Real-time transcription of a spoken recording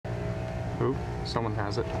Oop, someone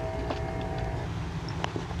has it.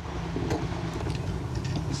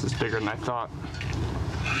 This is bigger than I thought.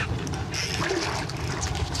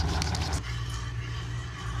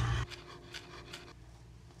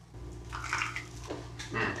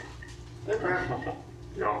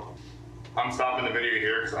 Yo, I'm stopping the video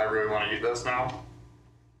here because I really want to eat this now.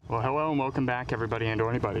 Well, hello and welcome back everybody and or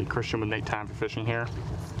anybody. Christian with Make Time for Fishing here.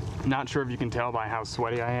 Not sure if you can tell by how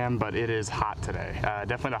sweaty I am, but it is hot today.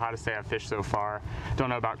 Definitely the hottest day I've fished so far. Don't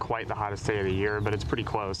know about quite the hottest day of the year, but it's pretty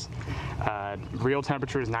close. Real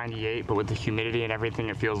temperature is 98, but with the humidity and everything,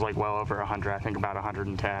 it feels like well over 100, I think about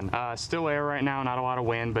 110. Still air right now, not a lot of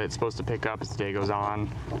wind, but it's supposed to pick up as the day goes on.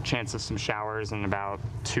 Chance of some showers in about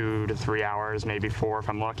 2 to 3 hours, maybe 4 if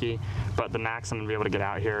I'm lucky. But the max I'm gonna be able to get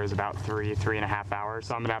out here is about 3.5 hours.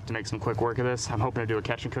 So I'm gonna have to make some quick work of this. I'm hoping to do a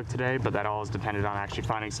catch and cook today, but that all is dependent on actually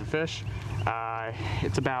finding some fish.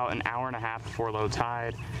 It's about an hour and a half before low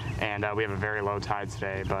tide, and we have a very low tide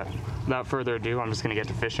today, but without further ado, I'm just gonna get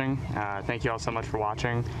to fishing. Thank you all so much for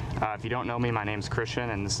watching. If you don't know me, my name's Christian,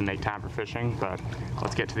 and this is Make Time for Fishing, but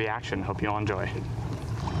let's get to the action. Hope you all enjoy.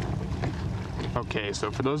 Okay, so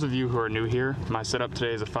for those of you who are new here, my setup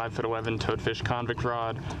today is a 5'11" toadfish convict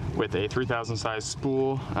rod with a 3000 size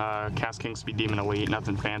spool, Cast King Speed Demon Elite,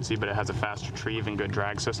 nothing fancy, but it has a fast retrieve and good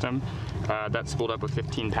drag system. That's spooled up with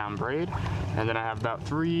 15-pound braid, and then I have about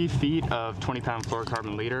 3 feet of 20-pound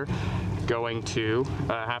fluorocarbon leader going to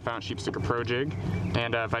a half-ounce sheep sticker pro jig.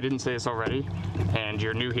 And if I didn't say this already, and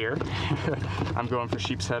you're new here, I'm going for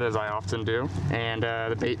sheepshead as I often do. And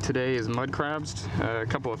the bait today is mud crabs. A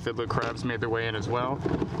couple of fiddler crabs made their way in as well.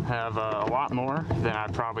 Have a lot more than I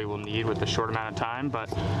probably will need with the short amount of time,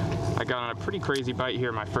 but I got on a pretty crazy bite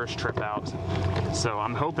here my first trip out. So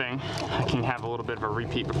I'm hoping I can have a little bit of a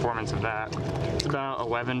repeat performance of that. It's about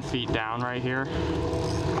 11 feet down right here.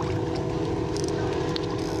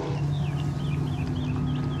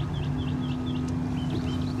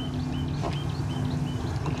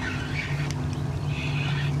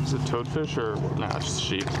 Is it toadfish or no, it's just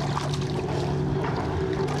sheep?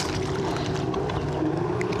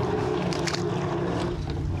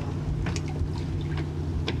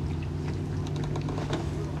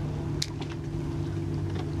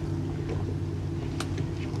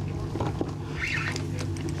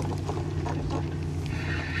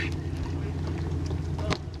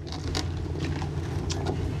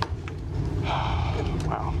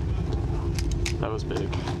 Wow, that was big.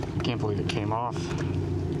 I can't believe it came off.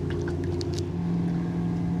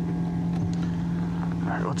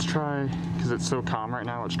 Alright, let's try, because it's so calm right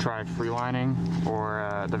now, let's try freelining or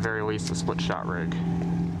at the very least a split shot rig.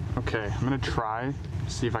 Okay, I'm going to try,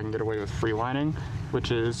 see if I can get away with freelining,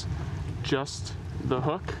 which is just the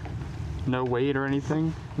hook, no weight or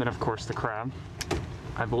anything, then of course the crab.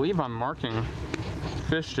 I believe I'm marking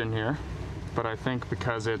fish in here, but I think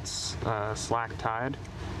because it's slack tide,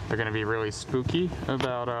 they're going to be really spooky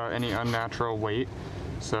about any unnatural weight,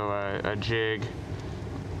 so a jig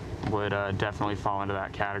would definitely fall into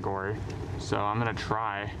that category. So I'm gonna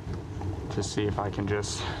try to see if I can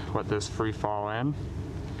just let this free fall in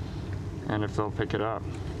and if they'll pick it up.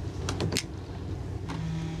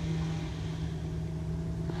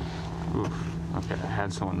 Oof, okay, I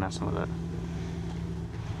had someone messing with it.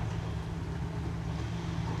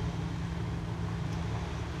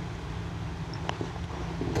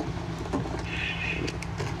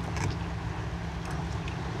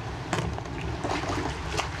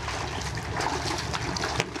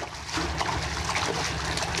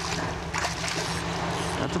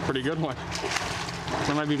 That's a pretty good one.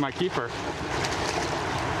 That might be my keeper.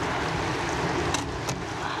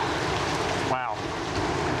 Wow.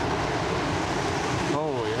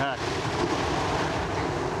 Holy heck.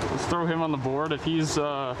 Let's throw him on the board. If he's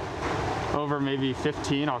over maybe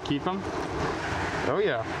 15, I'll keep him. Oh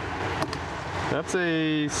yeah. That's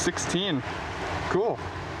a 16. Cool.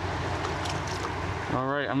 All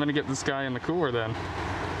right, I'm gonna get this guy in the cooler then.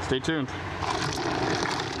 Stay tuned.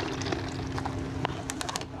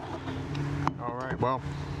 Well,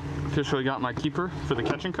 officially got my keeper for the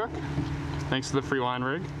catch and cook, thanks to the free line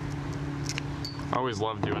rig. I always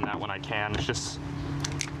love doing that when I can. It's just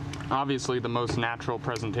obviously the most natural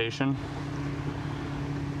presentation.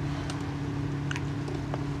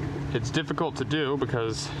 It's difficult to do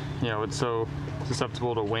because, you know, it's so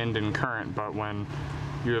susceptible to wind and current, but when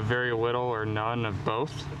you have very little or none of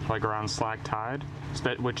both, like around slack tide,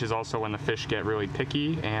 which is also when the fish get really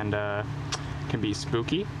picky and can be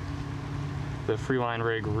spooky, the freeline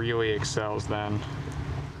rig really excels then.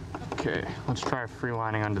 Okay, let's try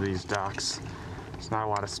freelining under these docks. There's not a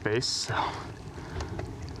lot of space, so,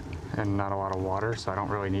 and not a lot of water, so I don't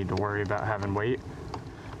really need to worry about having weight.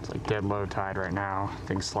 It's like dead low tide right now. I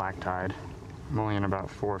think slack tide. I'm only in about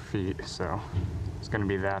 4 feet, so it's gonna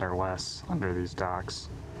be that or less under these docks.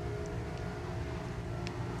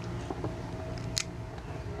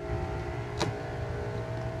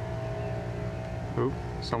 Oop,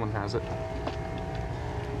 someone has it.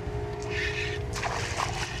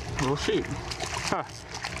 Little sheep. Huh.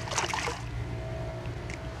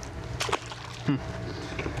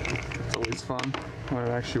 It's always fun when it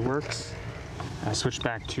actually works. I switched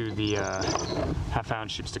back to the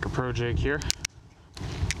half-ounce sheep sticker pro jig here.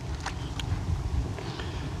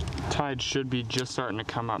 Tide should be just starting to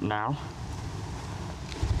come up now.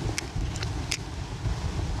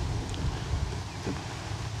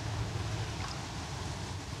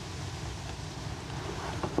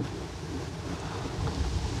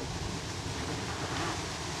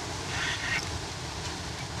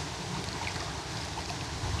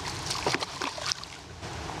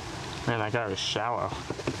 Man, that guy was shallow.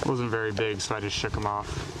 It wasn't very big, so I just shook him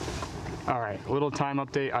off. All right, a little time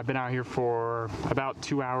update. I've been out here for about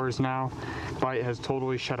 2 hours now. Bite has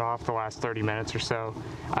totally shut off the last 30 minutes or so.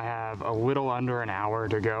 I have a little under an hour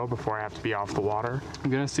to go before I have to be off the water.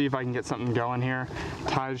 I'm gonna see if I can get something going here.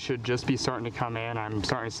 Tide should just be starting to come in. I'm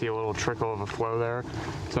starting to see a little trickle of a flow there.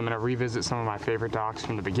 So I'm gonna revisit some of my favorite docks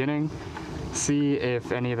from the beginning. See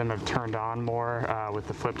if any of them have turned on more with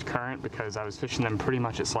the flipped current, because I was fishing them pretty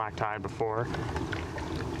much at slack tide before.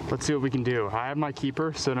 Let's see what we can do. I have my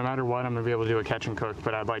keeper, so no matter what, I'm gonna be able to do a catch and cook,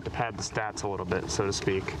 but I'd like to pad the stats a little bit, so to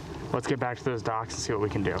speak. Let's get back to those docks and see what we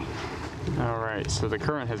can do. All right, so the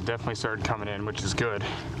current has definitely started coming in, which is good.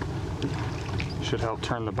 Should help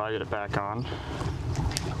turn the bite back on.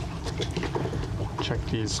 Check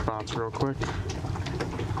these spots real quick.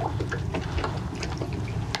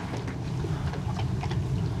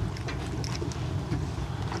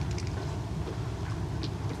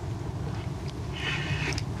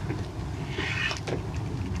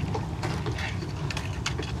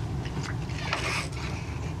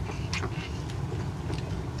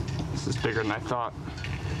 This is bigger than I thought.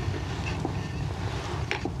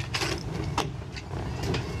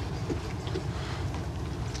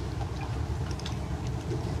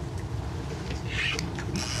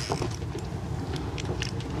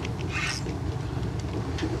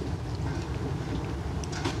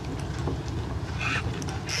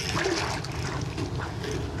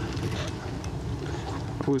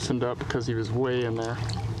 Loosened up because he was way in there.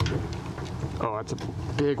 Oh, that's a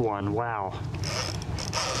big one. Wow.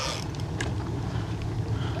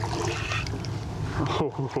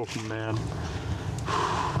 Oh man.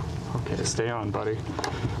 Okay, stay on, buddy.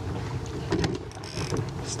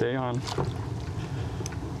 Stay on.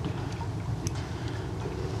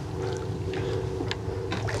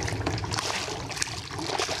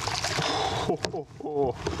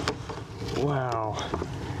 Oh, wow.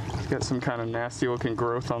 Got some kind of nasty looking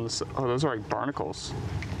growth on this. Oh, those are like barnacles.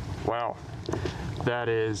 Wow. That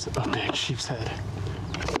is a big sheep's head.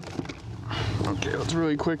 Okay, let's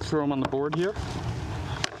really quick throw him on the board here.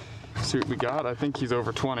 See what we got. I think he's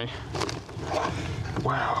over 20.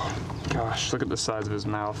 Wow. Gosh, look at the size of his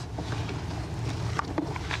mouth.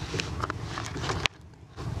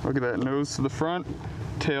 Look at that nose to the front.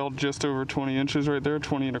 Tail just over 20 inches right there,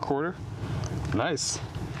 20 1/4. Nice.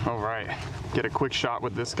 All right, get a quick shot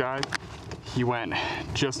with this guy. He went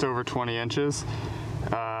just over 20 inches.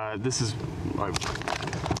 This is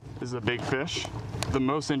a big fish. The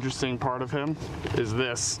most interesting part of him is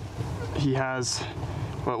this. He has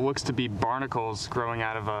what looks to be barnacles growing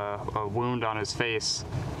out of a wound on his face.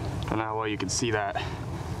 I don't know how well you can see that.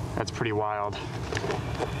 That's pretty wild.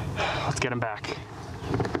 Let's get him back.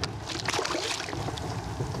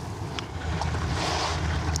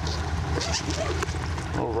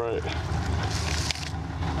 All right.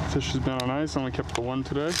 Fish has been on ice, only kept the one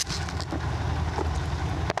today.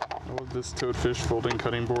 I love this toadfish folding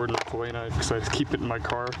cutting board and a fillet knife because I just keep it in my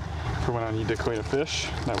car for when I need to clean a fish.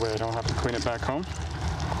 That way I don't have to clean it back home.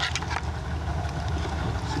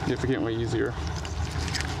 Significantly easier.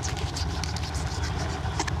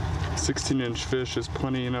 16-inch fish is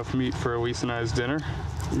plenty enough meat for Elise and I's dinner.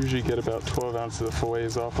 Usually get about 12 ounces of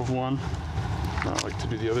fillets off of one. I like to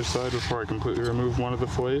do the other side before I completely remove one of the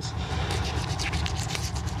fillets.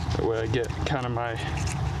 That way I get kind of my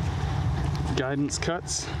guidance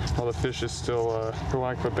cuts while the fish is still, for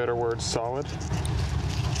lack of a better word, solid.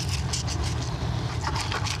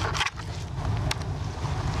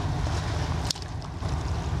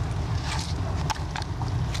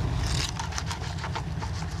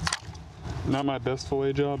 Not my best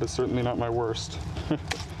fillet job, it's certainly not my worst.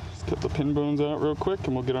 Let's get the pin bones out real quick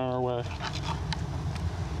and we'll get on our way.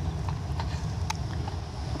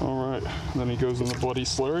 All right, then he goes in the bloody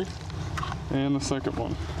slurry. And the second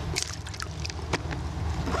one.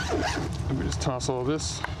 And we just toss all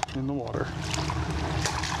this in the water.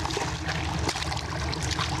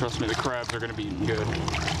 Trust me, the crabs are gonna be eating good.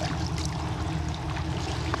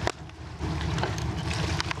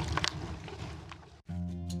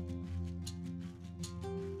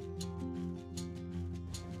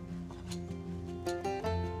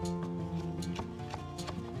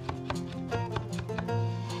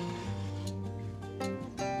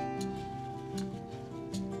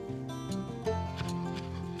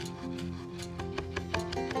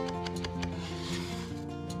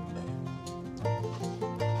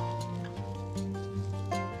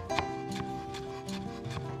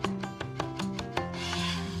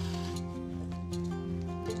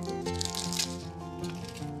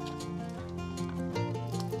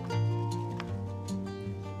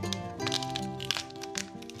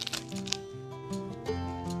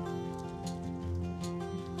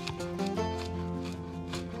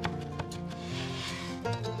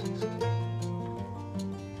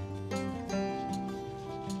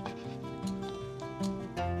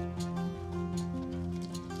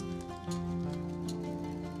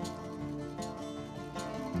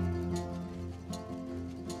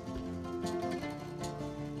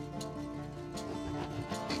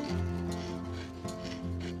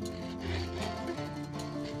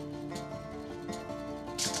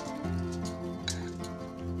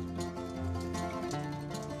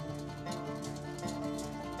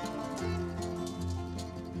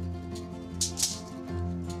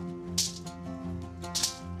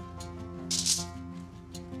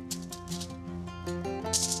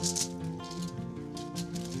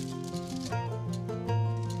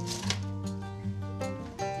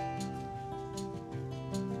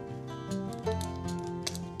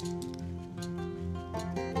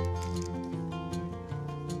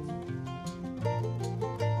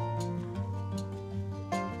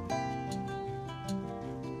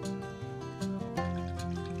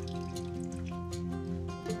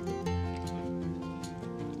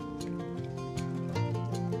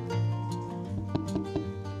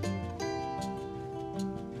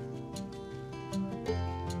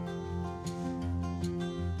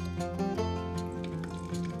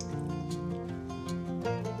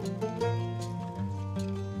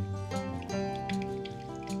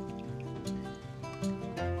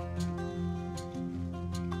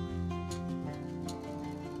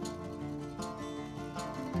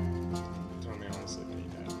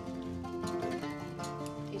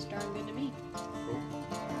 Darn good to me. Cool.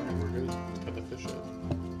 Alright, we're good. Let's cut the fish out.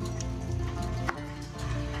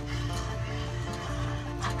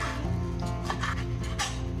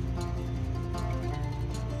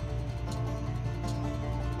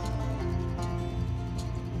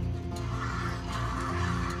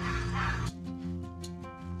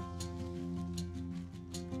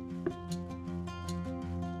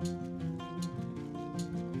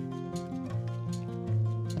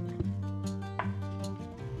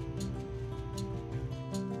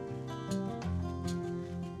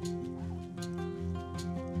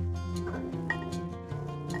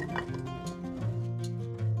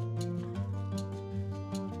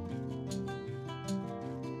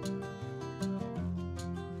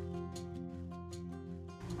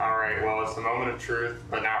 Alright, well, it's the moment of truth,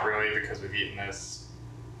 but not really because we've eaten this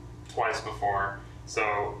twice before.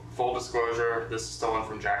 So, full disclosure, this is stolen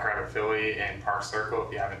from Jackrabbit Philly in Park Circle.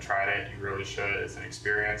 If you haven't tried it, you really should. It's an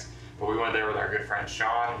experience. But we went there with our good friend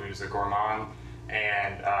Sean, who's a gourmand,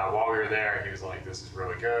 and while we were there, he was like, this is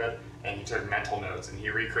really good, and he took mental notes, and he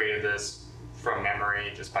recreated this from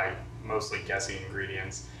memory just by mostly guessing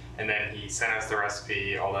ingredients. And then he sent us the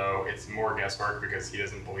recipe, although it's more guesswork because he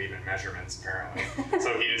doesn't believe in measurements, apparently.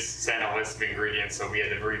 So he just sent a list of ingredients, so we had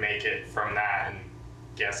to remake it from that and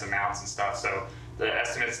guess amounts and stuff. So the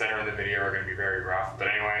estimates that are in the video are going to be very rough. But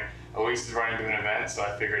anyway, Elise is running to an event, so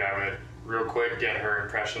I figured I would real quick get her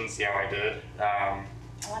impression, see how I did. I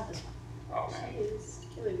want this one. Oh, man. Jeez, I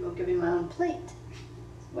can't believe you won't give me my own plate.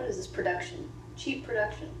 What is this production? Cheap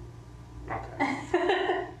production.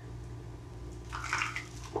 Okay.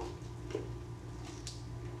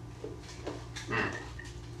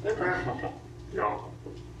 Good bro. Yeah.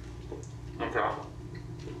 Okay.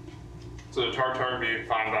 So the tartare would be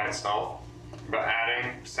fine by itself, but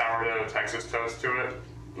adding sourdough Texas toast to it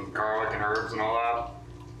with garlic and herbs and all that.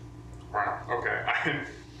 Wow. Okay.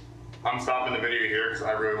 I'm stopping the video here because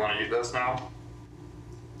I really want to eat this now.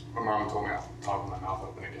 My mom told me I was talking with my mouth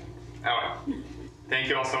open again. Anyway, thank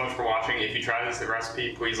you all so much for watching. If you try this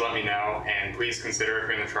recipe, please let me know, and please consider if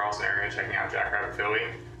you're in the Charleston area checking out Jackrabbit Philly.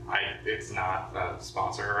 It's not a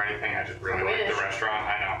sponsor or anything. I just really like the wish. restaurant.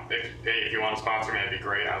 I know. If you want to sponsor me, that'd be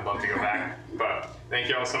great. I'd love to go back. But thank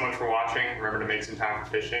you all so much for watching. Remember to make some time for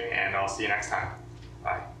fishing, and I'll see you next time.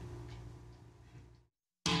 Bye.